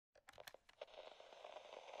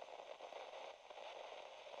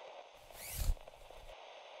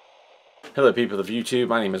Hello people of YouTube,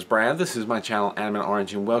 my name is Brad, this is my channel Admin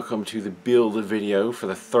Orange, and welcome to the build video for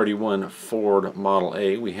the 31 Ford Model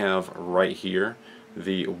A. We have right here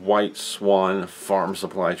the White Swan farm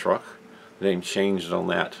supply truck. The name changed on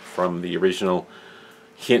that from the original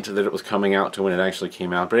hint that it was coming out to when it actually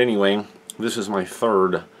came out. But anyway, this is my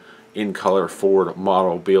third in color Ford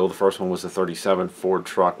model build. The first one was the 37 Ford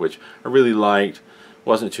truck, which I really liked,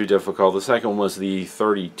 wasn't too difficult. The second one was the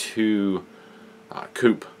 32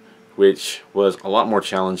 coupe, which was a lot more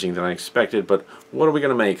challenging than I expected. But what are we going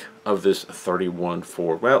to make of this 31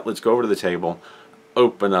 Ford? Well, let's go over to the table,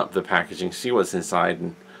 open up the packaging, see what's inside,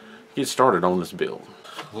 and get started on this build.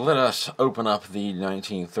 Let us open up the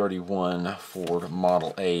 1931 Ford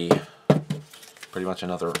Model A, pretty much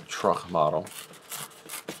another truck model.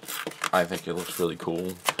 I think it looks really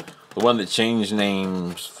cool. The one that changed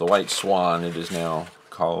names, the White Swan, it is now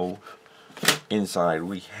called. Inside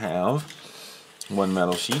we have one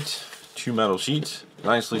metal sheet, two metal sheets,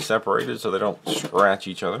 nicely separated so they don't scratch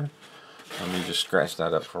each other. Let me just scratch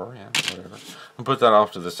that up for you, whatever. And put that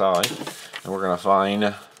off to the side. And we're going to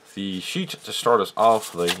find the sheet to start us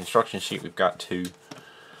off, the instruction sheet. We've got two.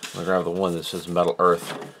 I'm going to grab the one that says Metal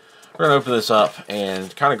Earth. We're going to open this up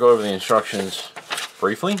and kind of go over the instructions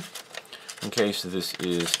briefly, in case this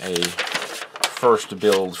is a first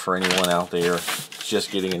build for anyone out there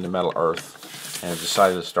just getting into Metal Earth and have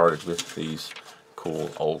decided to start it with these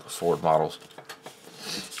cool old Ford models.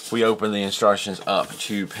 We open the instructions up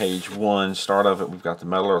to page 1. Start of it, we've got the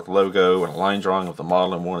Metal Earth logo and a line drawing of the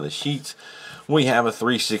model in one of the sheets. We have a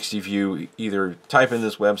 360 view. Either type in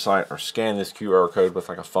this website or scan this QR code with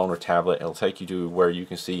like a phone or tablet. It'll take you to where you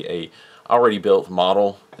can see a already built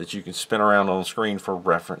model that you can spin around on the screen for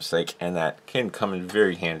reference sake, and that can come in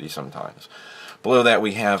very handy sometimes. Below that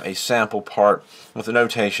we have a sample part with a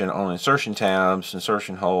notation on insertion tabs,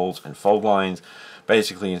 insertion holes, and fold lines.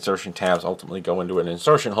 Basically, insertion tabs ultimately go into an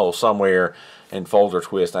insertion hole somewhere, and fold or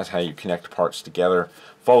twist, that's how you connect parts together.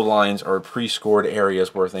 Fold lines are pre-scored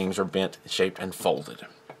areas where things are bent, shaped, and folded.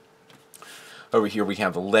 Over here we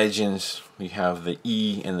have the legends. We have the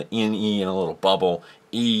E and the NE and a little bubble.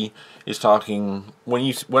 E is talking,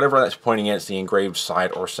 whatever that's pointing at, it's the engraved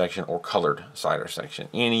side or section or colored side or section.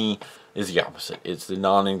 NE is the opposite. It's the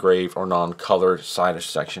non-engraved or non-colored side or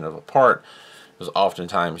section of a part. Because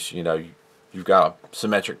oftentimes, you know, you've got a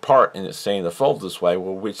symmetric part and it's saying to fold this way.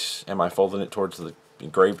 Well, which am I folding it towards, the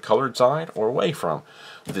engraved colored side or away from?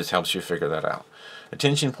 This helps you figure that out.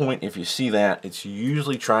 Attention point, if you see that, it's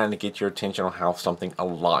usually trying to get your attention on how something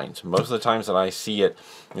aligns. Most of the times that I see it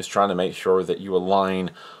is trying to make sure that you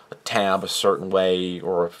align a tab a certain way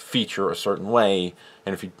or a feature a certain way,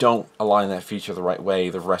 and if you don't align that feature the right way,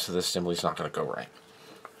 the rest of the assembly is not going to go right.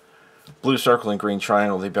 Blue circle and green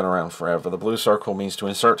triangle, they've been around forever. The blue circle means to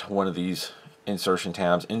insert one of these insertion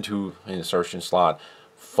tabs into an insertion slot,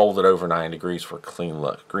 fold it over 90 degrees for a clean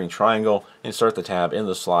look. Green triangle, insert the tab in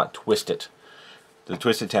the slot, twist it. The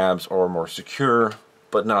twisted tabs are more secure,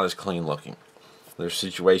 but not as clean looking. There's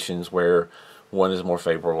situations where one is more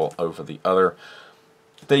favorable over the other.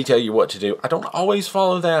 They tell you what to do. I don't always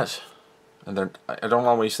follow that, and I don't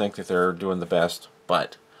always think that they're doing the best,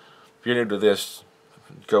 but if you're new to this,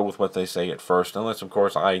 go with what they say at first, unless of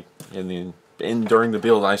course during the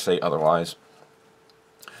build I say otherwise.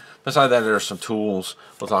 Beside that, there are some tools.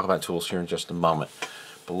 We'll talk about tools here in just a moment.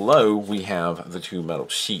 Below we have the two metal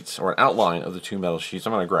sheets, or an outline of the two metal sheets.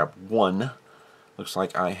 I'm going to grab one. Looks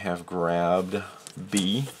like I have grabbed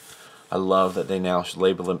B. I love that they now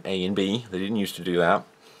label them A and B. They didn't used to do that.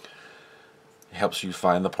 It helps you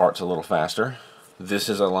find the parts a little faster. This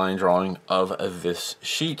is a line drawing of this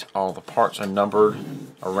sheet. All the parts are numbered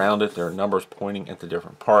around it. There are numbers pointing at the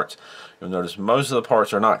different parts. You'll notice most of the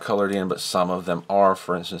parts are not colored in, but some of them are.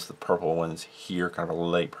 For instance, the purple ones here, kind of a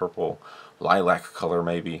light purple, lilac color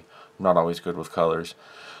maybe. I'm not always good with colors.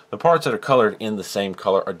 The parts that are colored in the same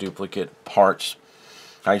color are duplicate parts.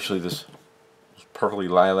 Actually, this purpley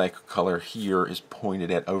lilac color here is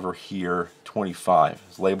pointed at over here, 25.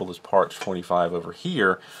 It's labeled as parts 25 over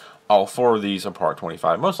here. All four of these are part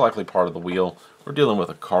 25, most likely part of the wheel. We're dealing with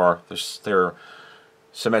a car. They're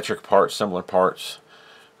symmetric parts, similar parts.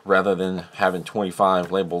 Rather than having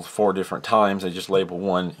 25 labeled 4 different times, they just label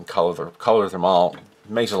one and color them all. It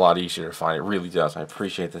makes it a lot easier to find. It really does. I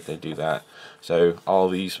appreciate that they do that. So all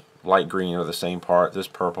of these light green are the same part. This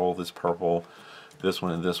purple, this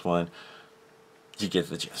one, and this one. You get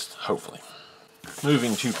the gist, hopefully.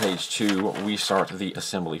 Moving to page 2, we start the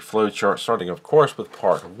assembly flowchart, starting of course with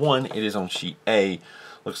part 1. It is on sheet A.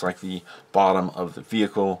 Looks like the bottom of the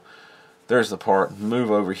vehicle. There's the part. Move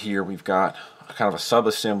over here. We've got kind of a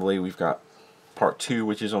sub-assembly. We've got part 2,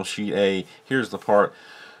 which is on sheet A. Here's the part.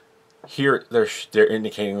 Here they're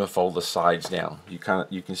indicating to fold the sides down. You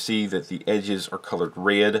can see that the edges are colored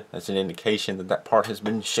red. That's an indication that that part has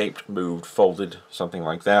been shaped, moved, folded, something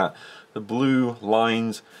like that. The blue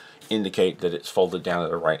lines indicate that it's folded down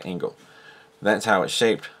at a right angle. That's how it's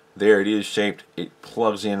shaped. There it is shaped. It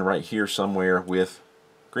plugs in right here somewhere with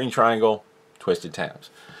green triangle, twisted tabs.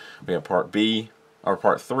 We have part B, or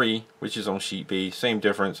part 3, which is on sheet B. Same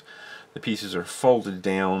difference. The pieces are folded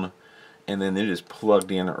down, and then it is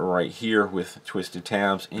plugged in right here with twisted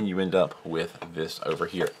tabs, and you end up with this over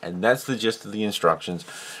here. And that's the gist of the instructions.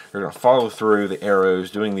 You're going to follow through the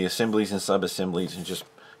arrows, doing the assemblies and sub-assemblies, and just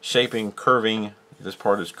shaping, curving. This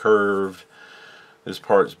part is curved. This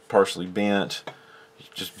part is partially bent.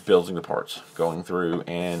 Just building the parts, going through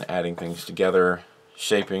and adding things together,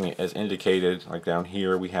 shaping as indicated. Like down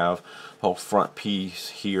here we have the whole front piece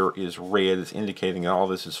here is red. It's indicating that all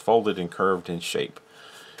this is folded and curved in shape.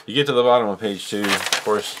 You get to the bottom of page 2, of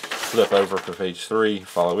course, flip over to page 3,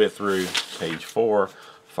 follow it through, page 4,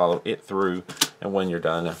 follow it through, and when you're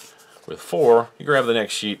done with 4, you grab the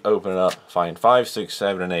next sheet, open it up, find 5, 6,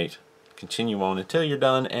 7, and 8, continue on until you're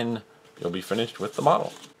done, and you'll be finished with the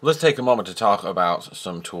model. Let's take a moment to talk about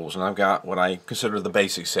some tools, and I've got what I consider the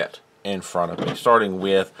basic set in front of me, starting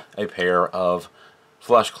with a pair of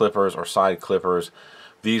flush clippers or side clippers.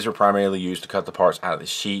 These are primarily used to cut the parts out of the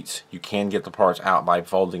sheets. You can get the parts out by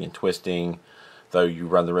folding and twisting, though you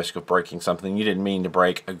run the risk of breaking something you didn't mean to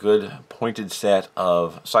break. A good pointed set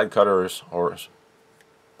of side cutters or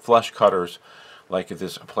flush cutters, like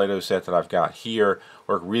this Play-Doh set that I've got here,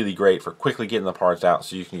 work really great for quickly getting the parts out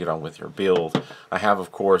so you can get on with your build. I have,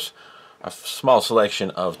 of course, a small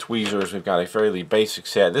selection of tweezers. We've got a fairly basic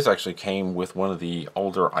set. This actually came with one of the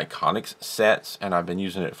older Iconics sets, and I've been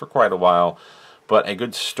using it for quite a while. But a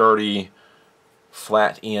good sturdy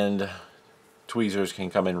flat end tweezers can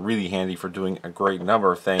come in really handy for doing a great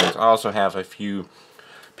number of things. I also have a few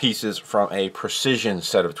pieces from a precision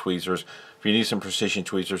set of tweezers. If you need some precision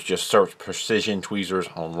tweezers, just search precision tweezers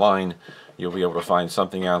online. You'll be able to find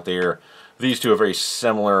something out there. These two are very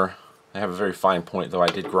similar. They have a very fine point, though I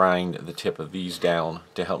did grind the tip of these down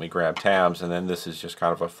to help me grab tabs, and then this is just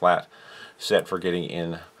kind of a flat set for getting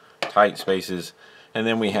in tight spaces. And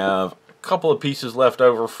then we have couple of pieces left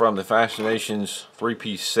over from the Fascinations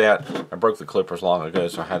 3-piece set. I broke the clippers long ago,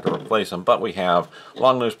 so I had to replace them. But we have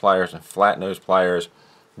long nose pliers and flat nose pliers.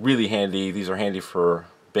 Really handy. These are handy for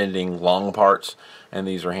bending long parts, and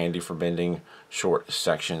these are handy for bending short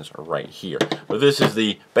sections right here. But this is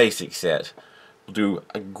the basic set. We'll do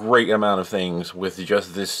a great amount of things with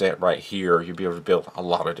just this set right here. You'll be able to build a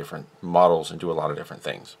lot of different models and do a lot of different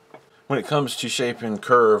things. When it comes to shaping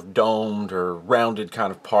curved, domed, or rounded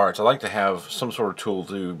kind of parts, I like to have some sort of tool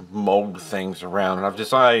to mold things around, and I've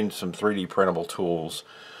designed some 3D printable tools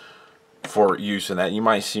for use in that. You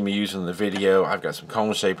might see me using the video. I've got some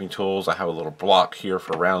cone shaping tools. I have a little block here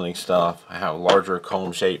for rounding stuff. I have larger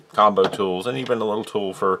cone shape combo tools, and even a little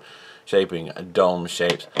tool for shaping dome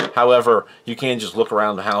shapes. However, you can just look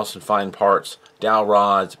around the house and find parts, dowel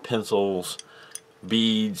rods, pencils,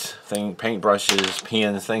 beads, paint brushes,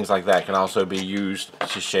 pens, things like that can also be used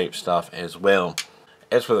to shape stuff as well.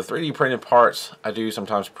 As for the 3D printed parts, I do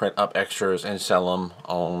sometimes print up extras and sell them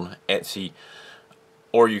on Etsy,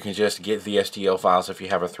 or you can just get the STL files if you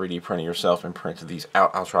have a 3D printer yourself and print these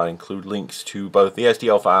out. I'll try to include links to both the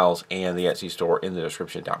STL files and the Etsy store in the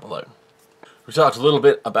description down below. We talked a little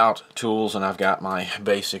bit about tools, and I've got my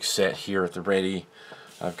basic set here at the ready.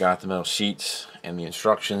 I've got the metal sheets and the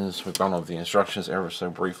instructions. We've gone over the instructions ever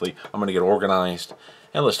so briefly. I'm going to get organized,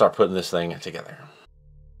 and let's start putting this thing together.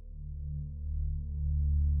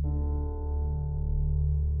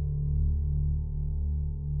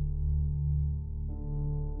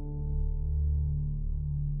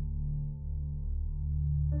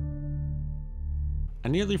 I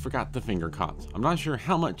nearly forgot the finger cots. I'm not sure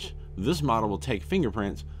how much this model will take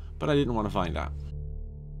fingerprints, but I didn't want to find out.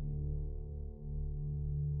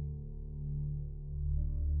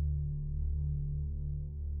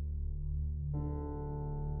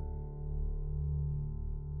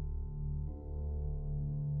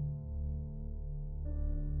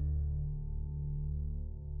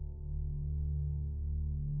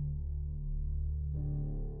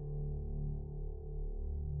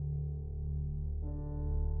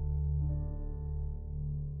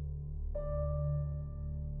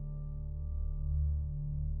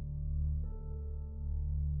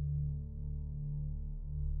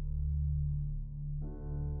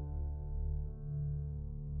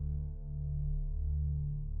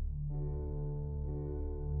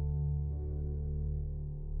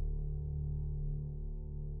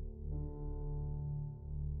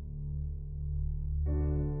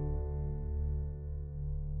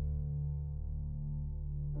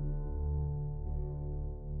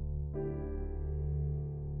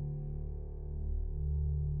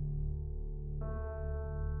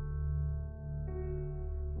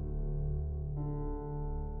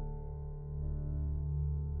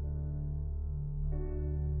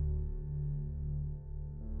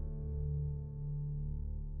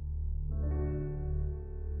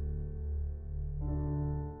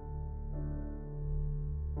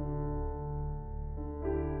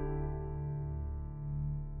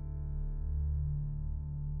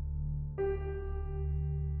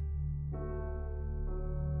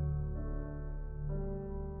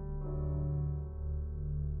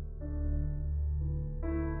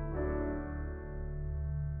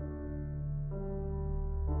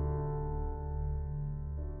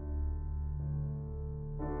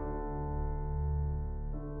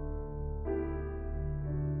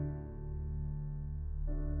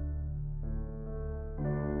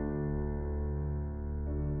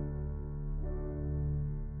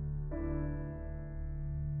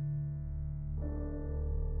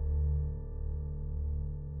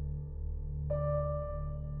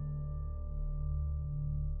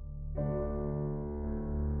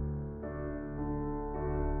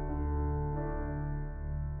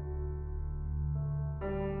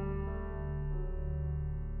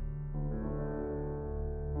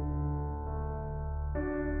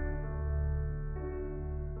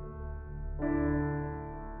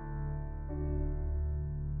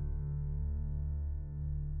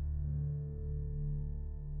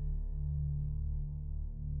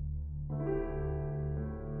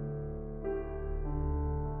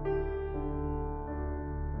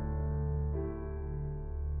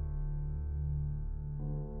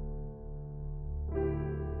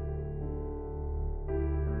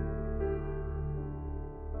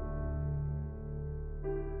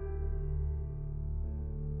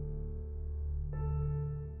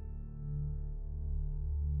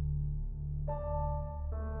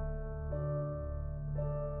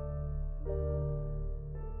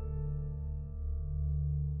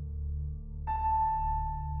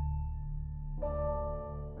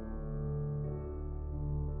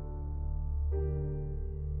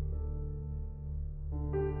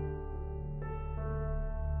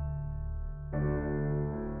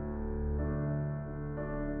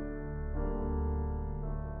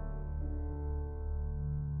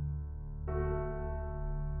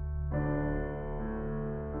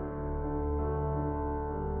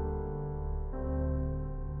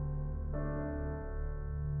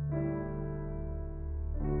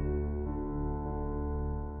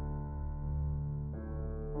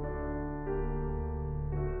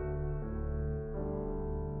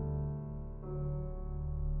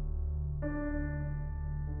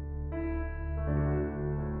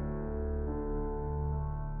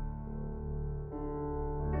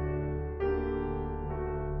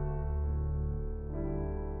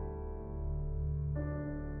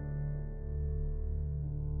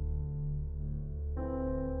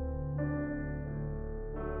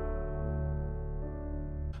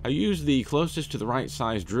 I used the closest to the right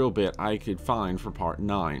size drill bit I could find for part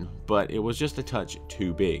 9, but it was just a touch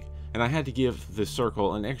too big, and I had to give the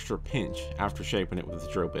circle an extra pinch after shaping it with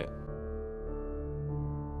the drill bit.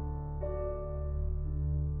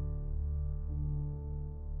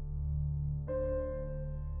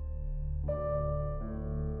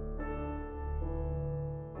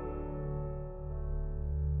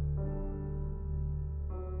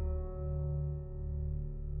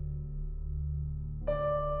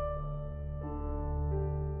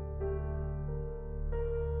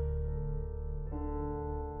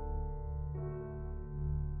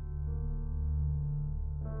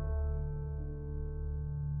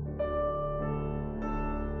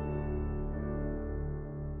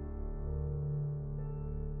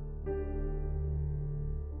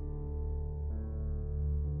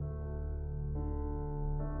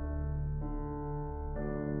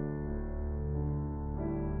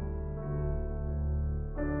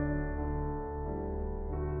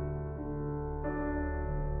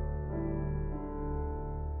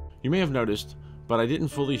 You may have noticed, but I didn't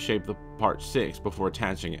fully shape the part 6 before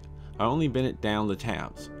attaching it. I only bent it down the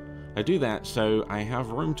tabs. I do that so I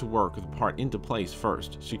have room to work the part into place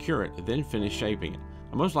first, secure it, then finish shaping it.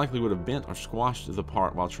 I most likely would have bent or squashed the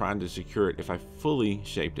part while trying to secure it if I fully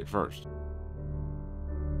shaped it first.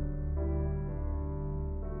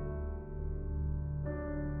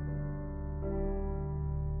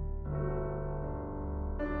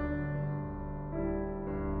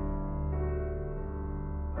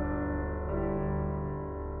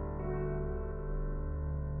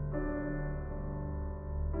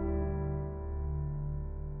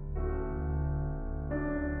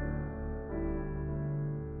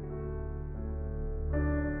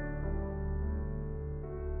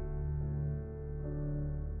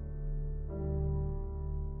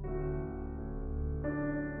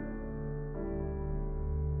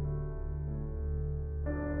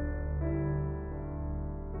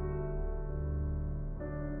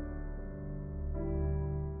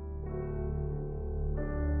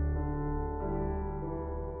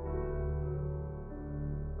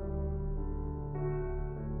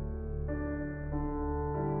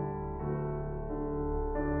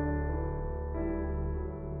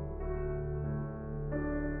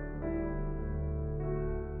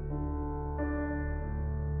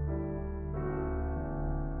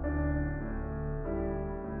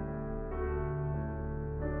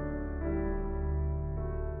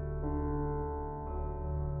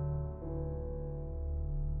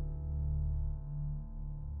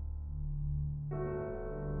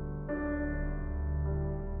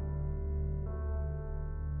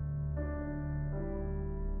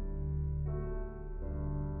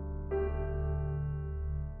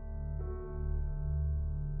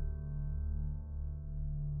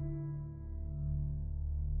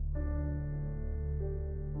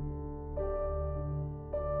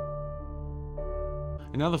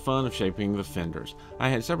 And now the fun of shaping the fenders. I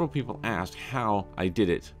had several people ask how I did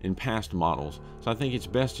it in past models, so I think it's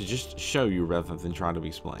best to just show you rather than try to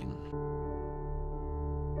explain.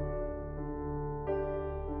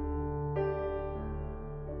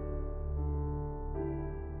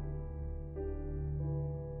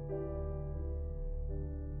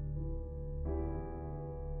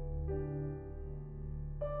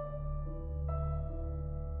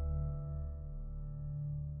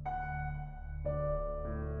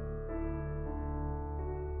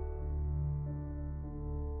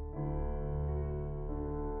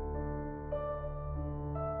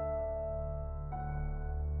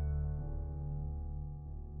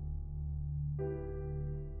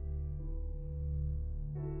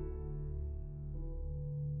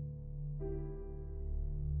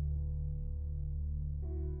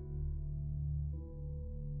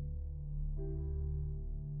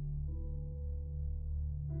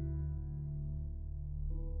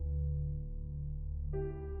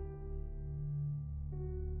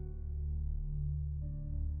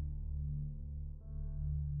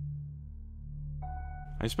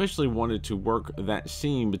 I especially wanted to work that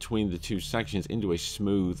seam between the two sections into a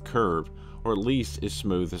smooth curve, or at least as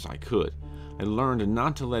smooth as I could. I learned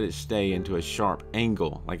not to let it stay into a sharp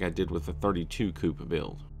angle like I did with the 32 coupe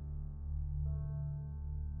build.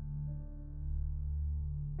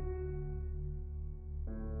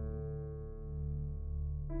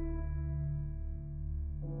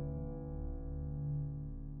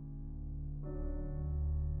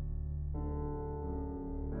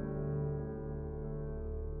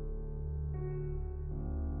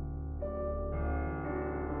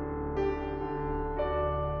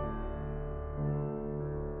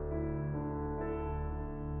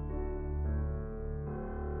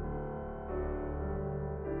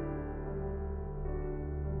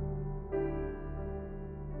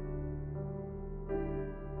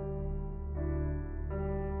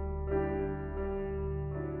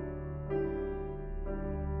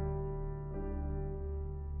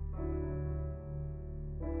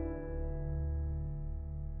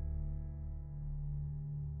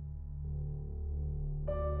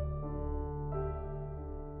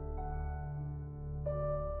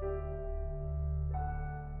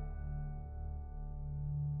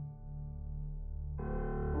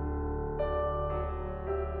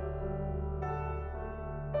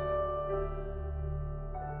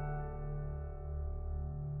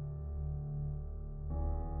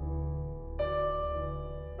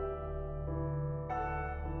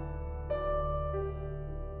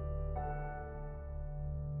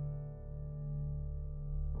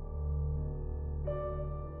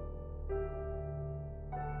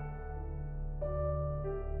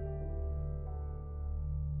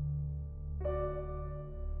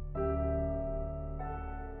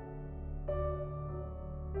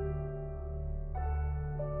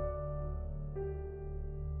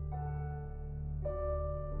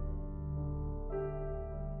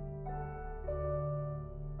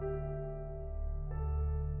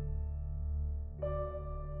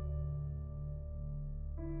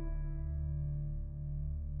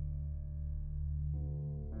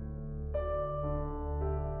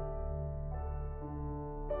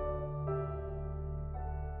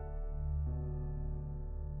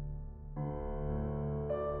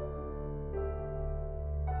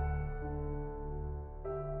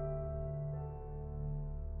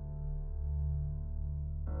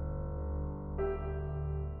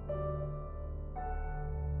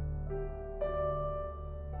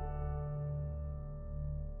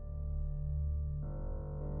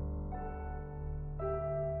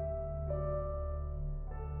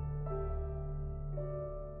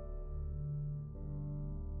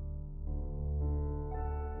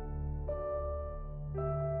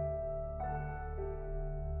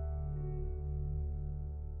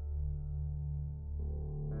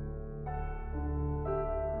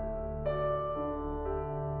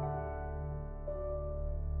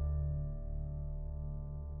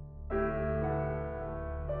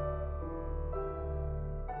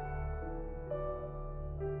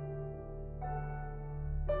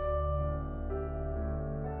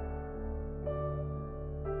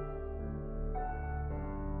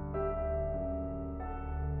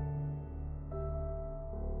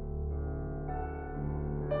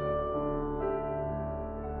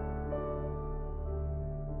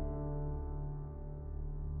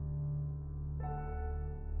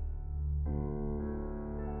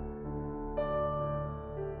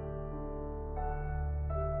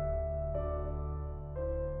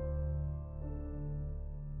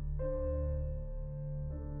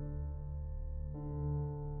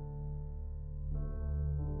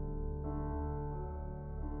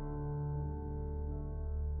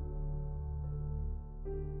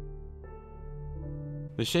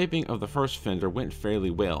 The shaping of the first fender went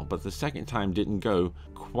fairly well, but the second time didn't go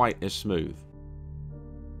quite as smooth.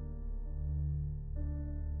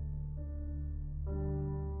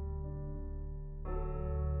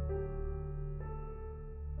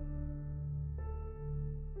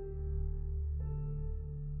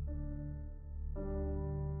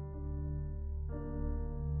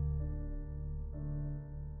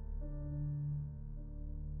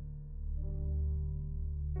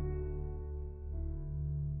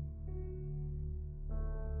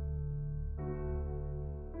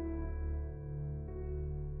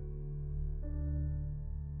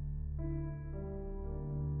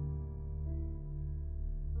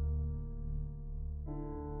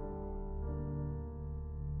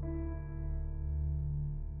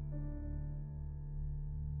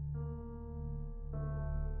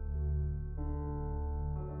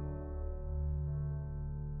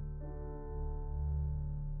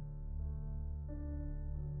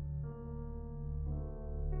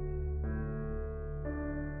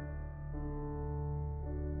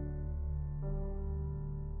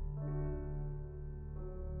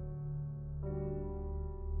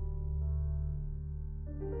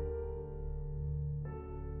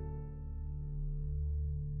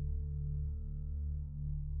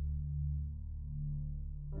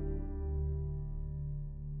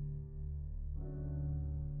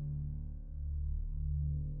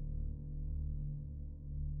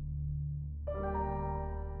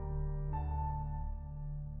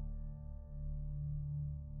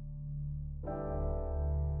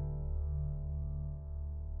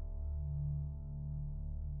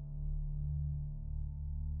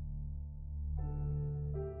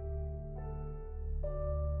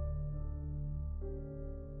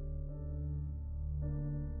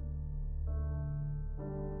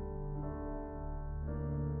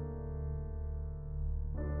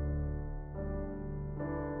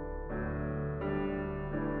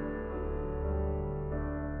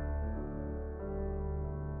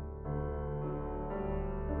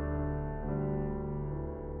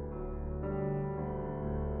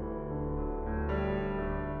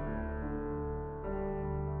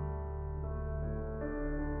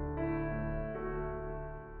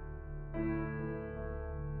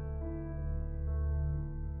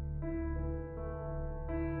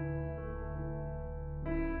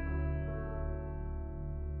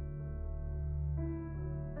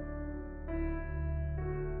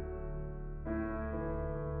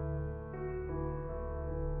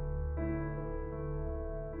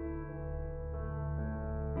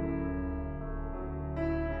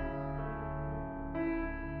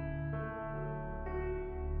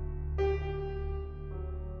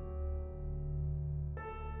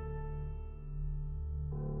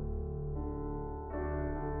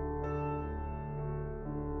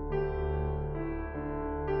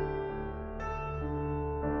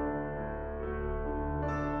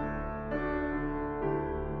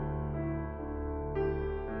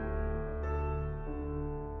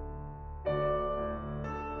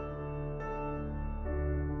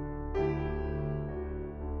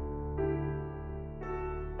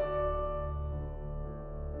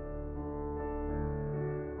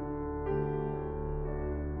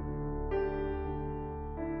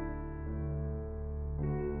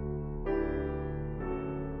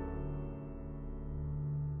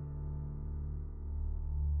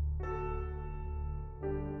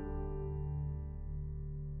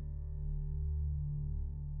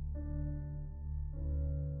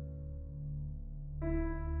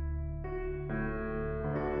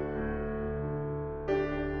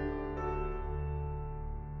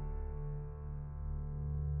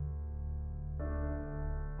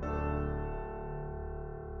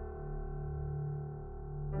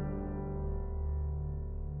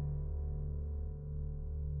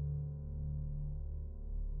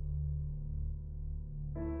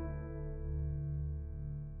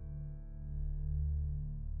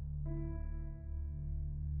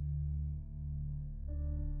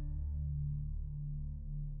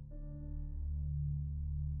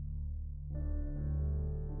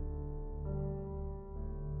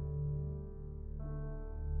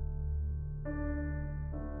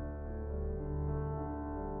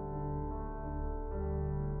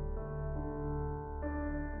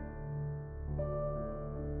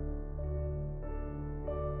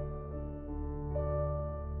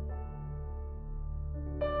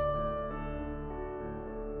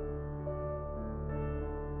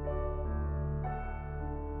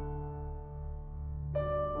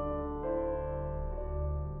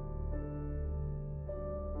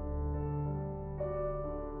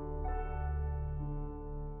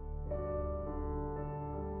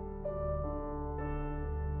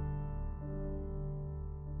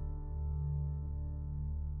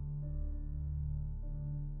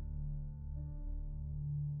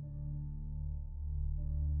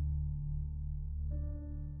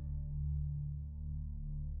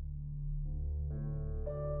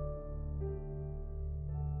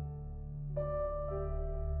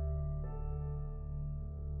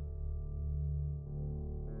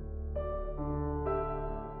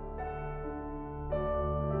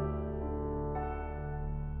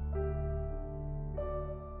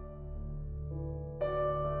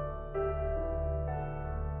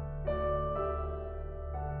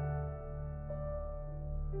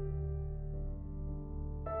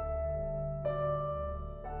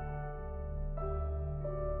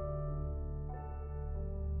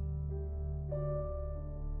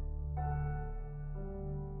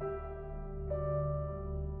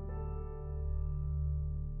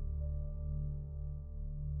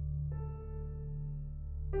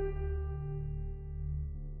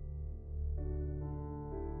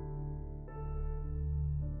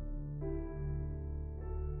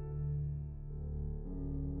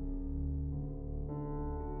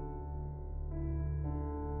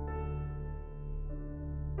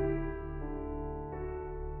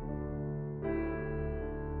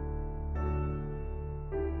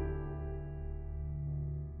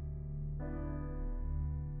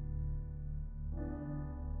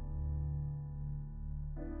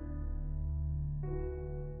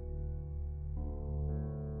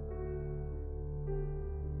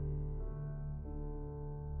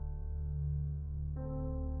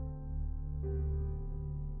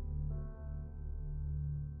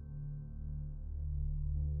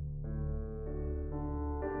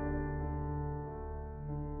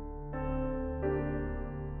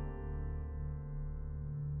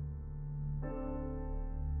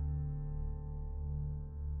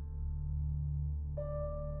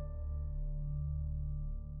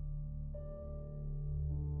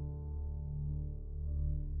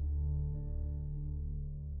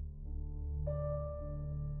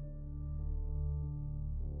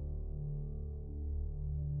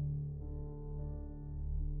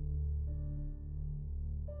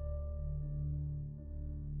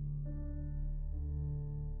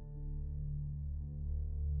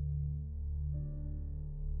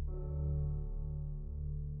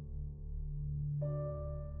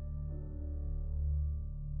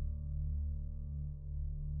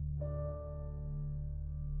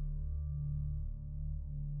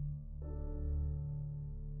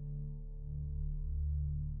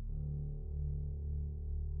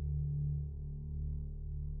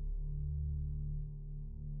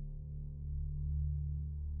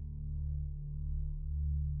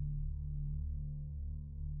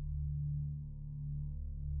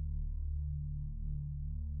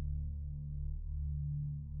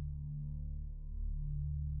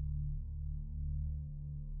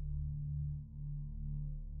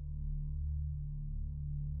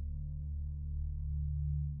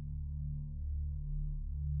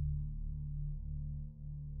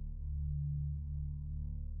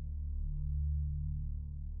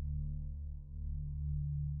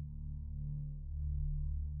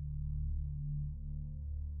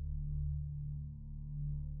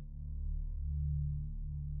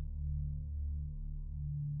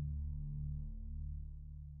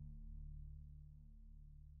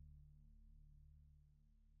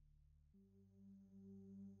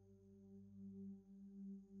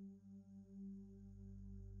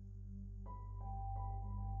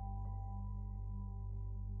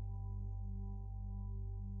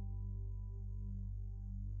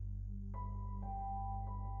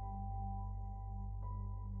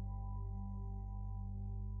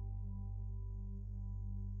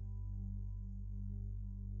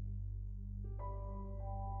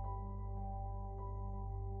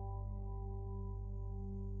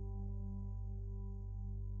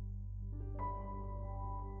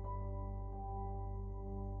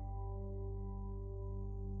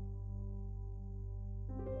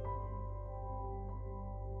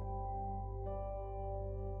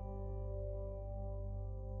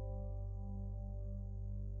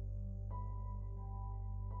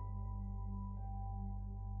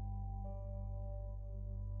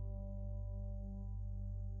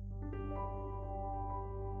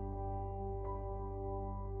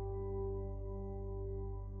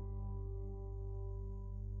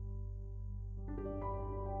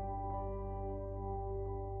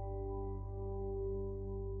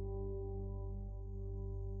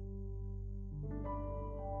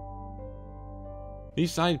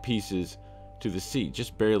 These side pieces to the seat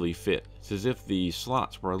just barely fit. It's as if the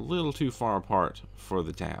slots were a little too far apart for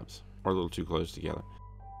the tabs, or a little too close together.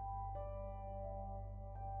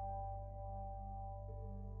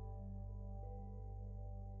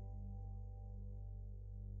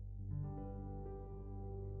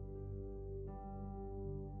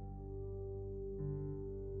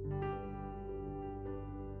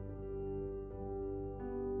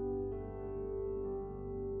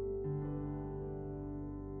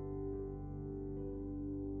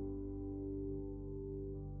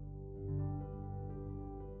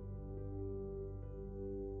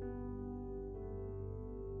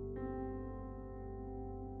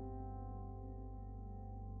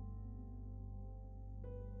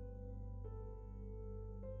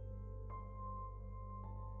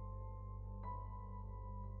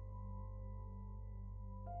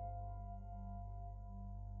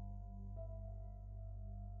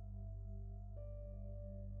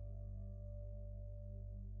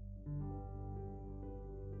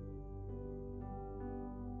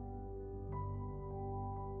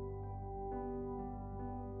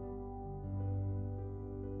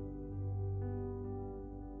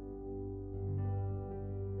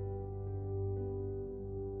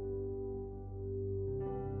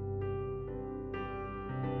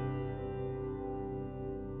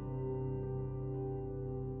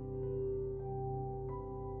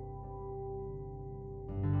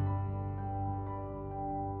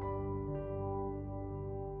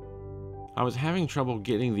 I was having trouble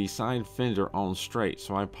getting the side fender on straight,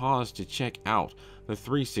 so I paused to check out the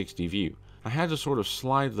 360 view. I had to sort of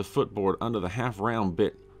slide the footboard under the half-round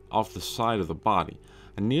bit off the side of the body.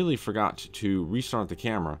 I nearly forgot to restart the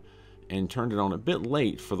camera and turned it on a bit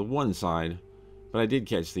late for the one side, but I did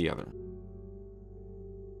catch the other.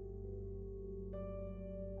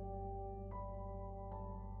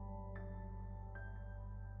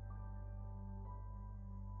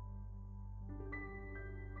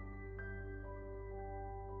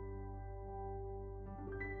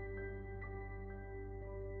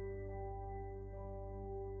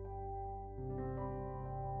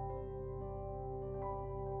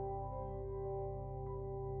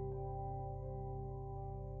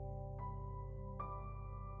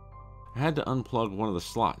 I had to unplug one of the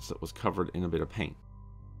slots that was covered in a bit of paint.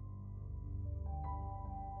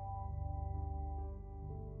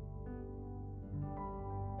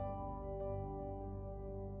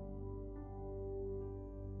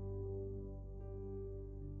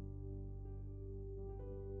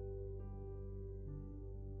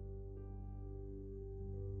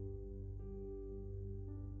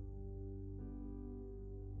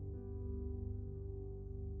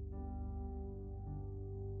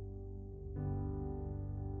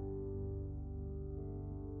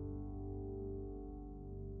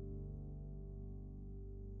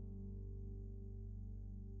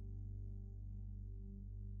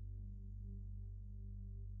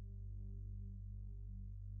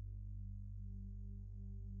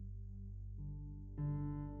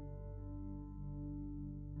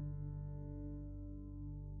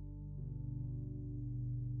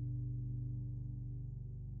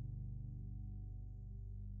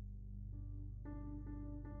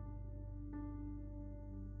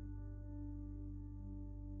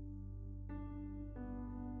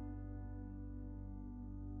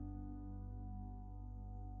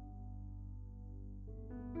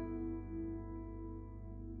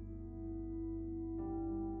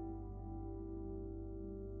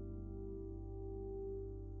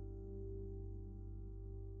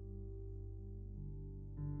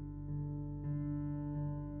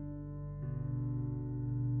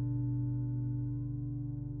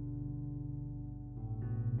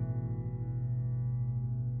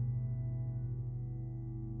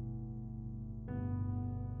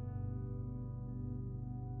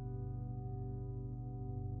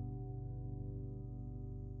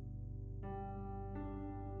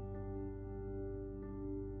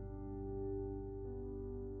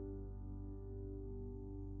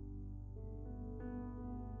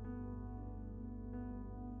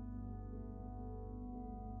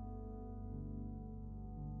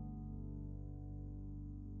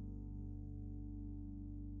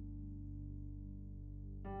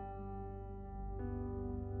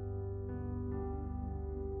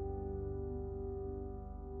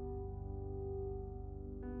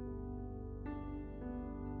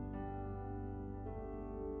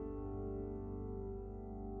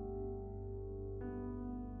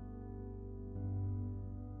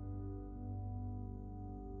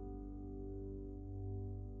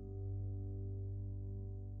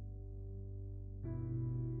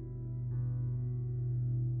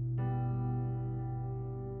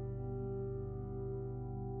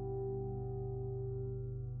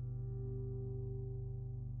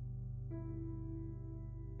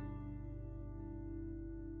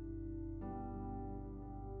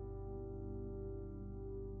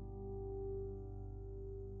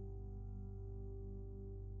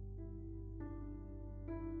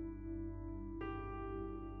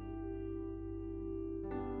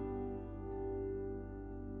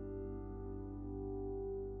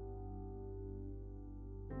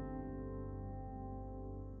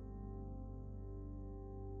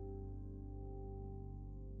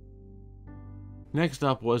 Next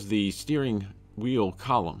up was the steering wheel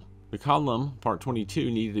column. The column, part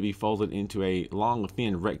 22, needed to be folded into a long,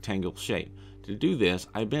 thin rectangle shape. To do this,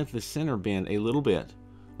 I bent the center bend a little bit,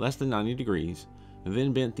 less than 90 degrees, and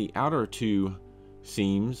then bent the outer two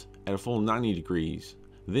seams at a full 90 degrees,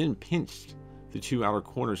 then pinched the two outer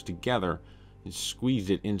corners together and squeezed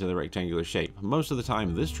it into the rectangular shape. Most of the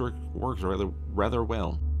time, this trick works rather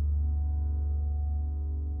well.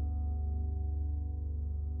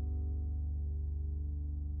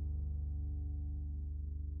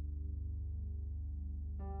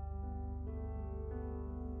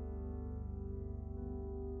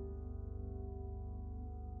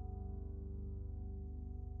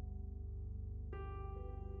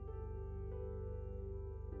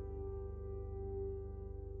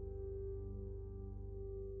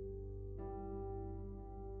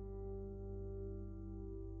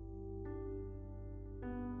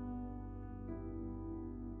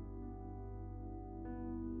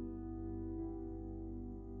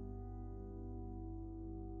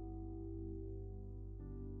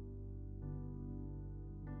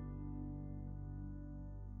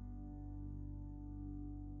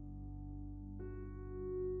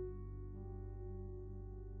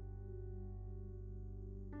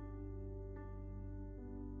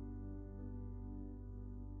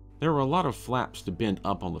 There were a lot of flaps to bend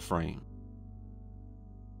up on the frame.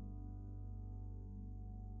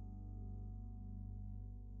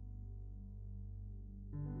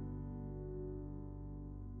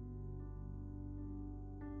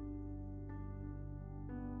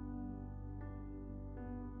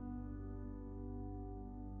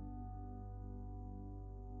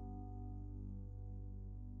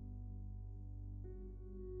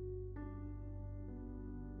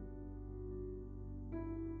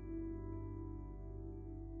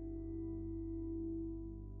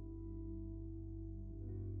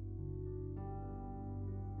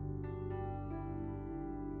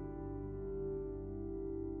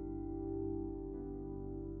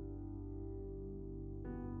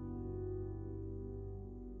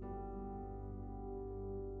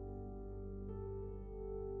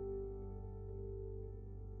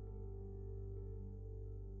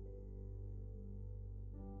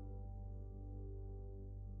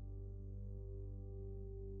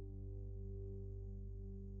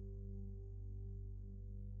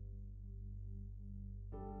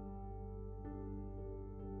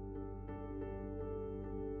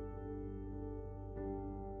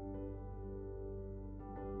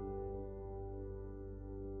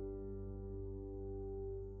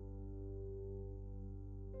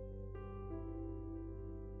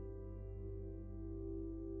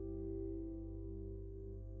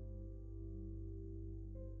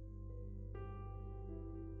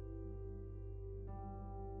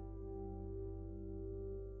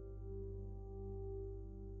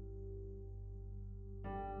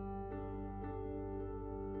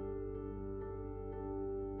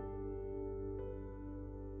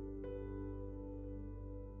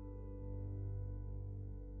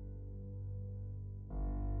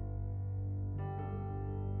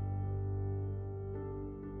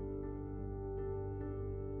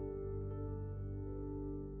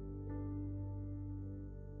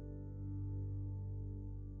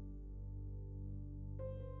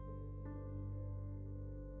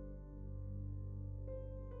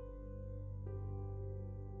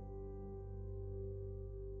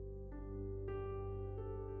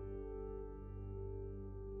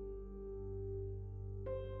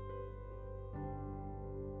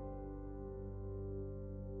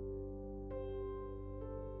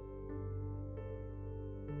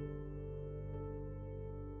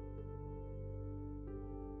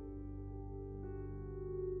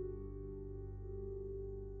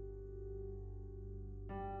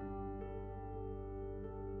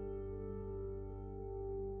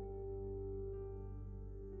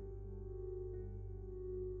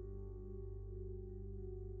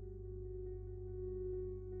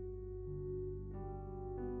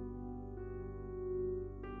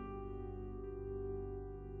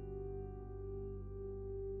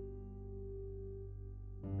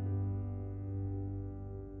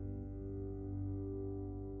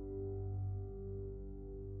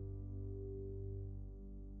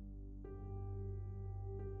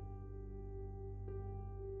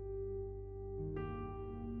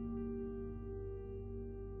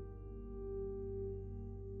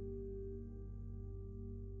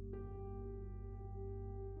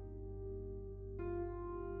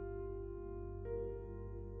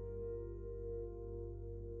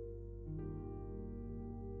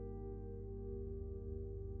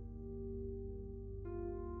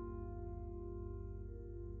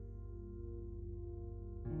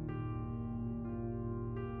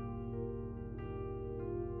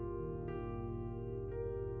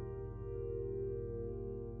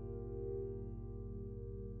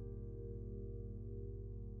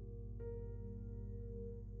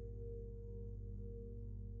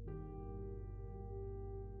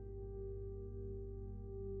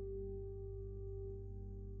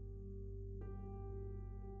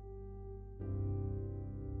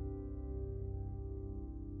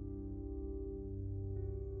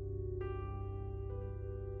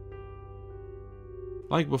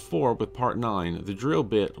 Like before with part 9, the drill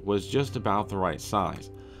bit was just about the right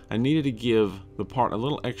size. I needed to give the part a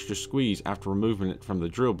little extra squeeze after removing it from the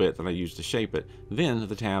drill bit that I used to shape it. Then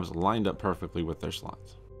the tabs lined up perfectly with their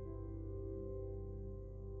slots.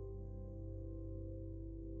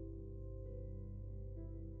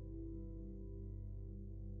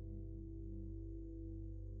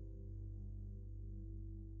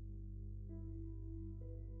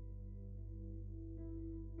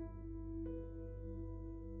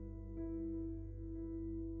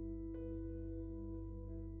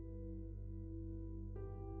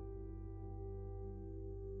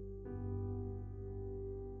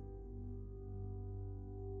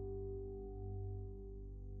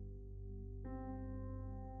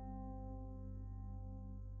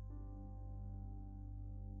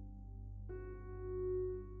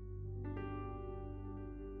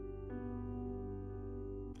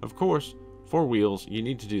 Of course, for wheels, you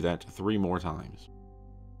need to do that 3 more times.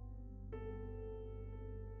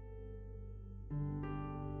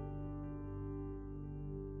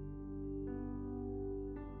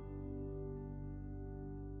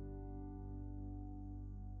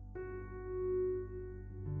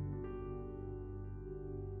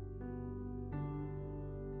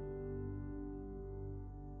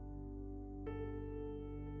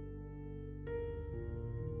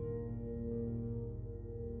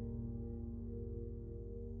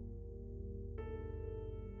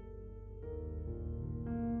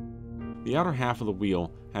 The outer half of the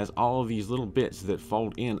wheel has all of these little bits that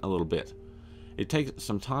fold in a little bit. It takes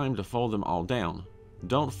some time to fold them all down.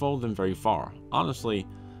 Don't fold them very far. Honestly,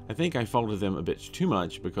 I think I folded them a bit too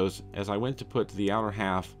much because as I went to put the outer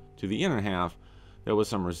half to the inner half, there was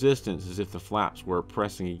some resistance as if the flaps were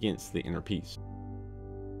pressing against the inner piece.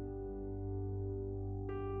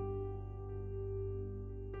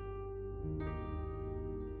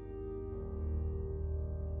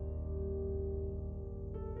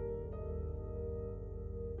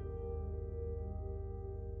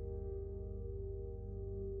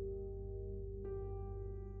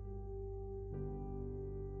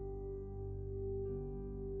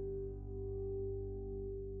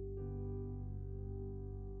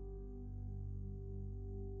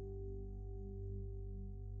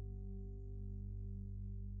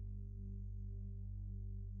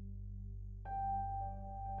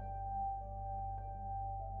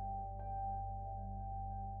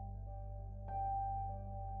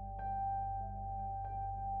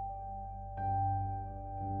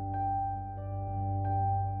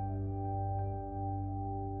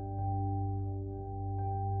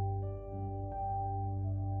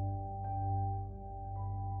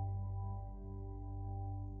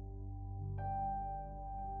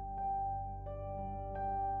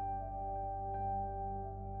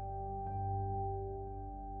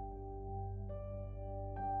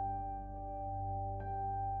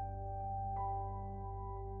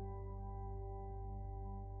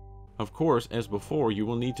 Of course, as before, you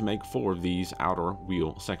will need to make 4 of these outer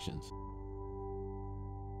wheel sections.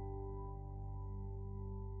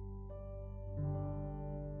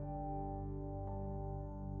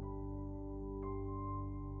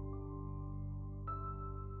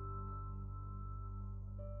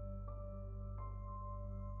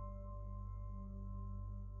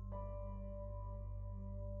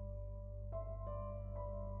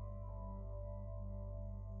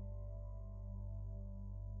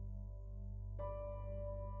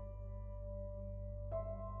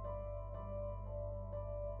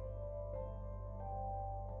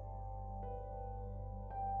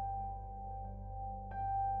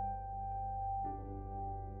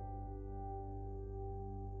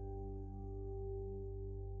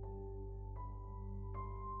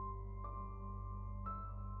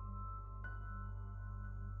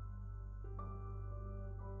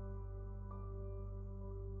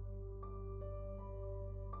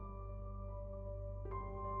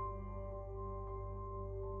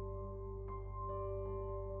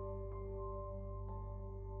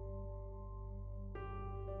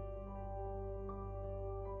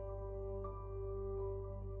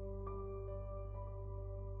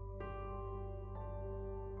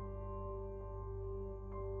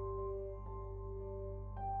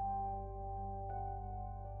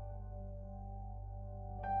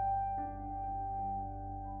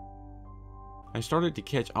 I started to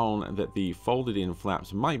catch on that the folded in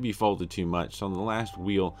flaps might be folded too much, so on the last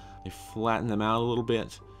wheel I flattened them out a little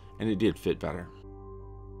bit and it did fit better.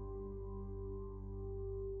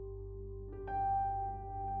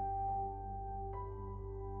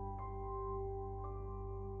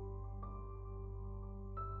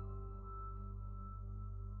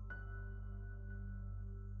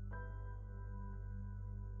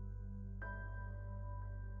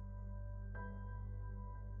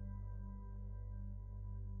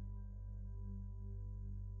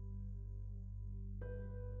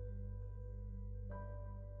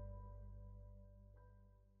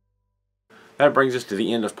 that brings us to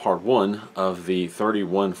the end of part 1 of the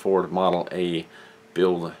 31 Ford Model A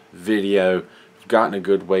build video. We've gotten a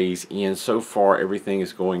good ways in. So far everything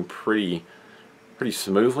is going pretty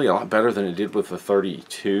smoothly, a lot better than it did with the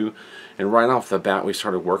 32. And right off the bat we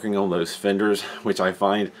started working on those fenders, which I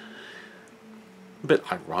find a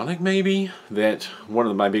bit ironic maybe, that one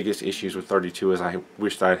of my biggest issues with 32 is I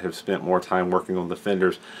wished I'd have spent more time working on the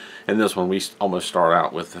fenders. And this one we almost start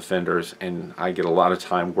out with the fenders and I get a lot of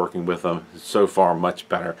time working with them. So far much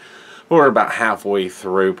better. But we're about halfway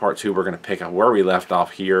through. Part 2 we're going to pick up where we left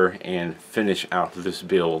off here and finish out this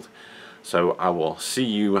build. So I will see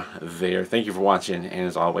you there. Thank you for watching, and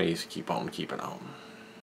as always, keep on keeping on.